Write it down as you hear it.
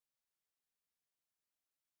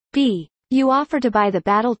B. You offer to buy the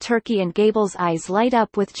battle turkey and Gable's eyes light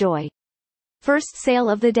up with joy. First sale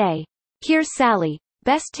of the day. Here's Sally.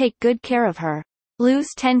 Best take good care of her. Lose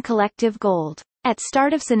 10 collective gold. At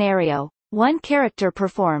start of scenario, one character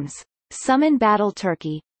performs. Summon battle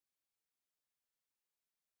turkey.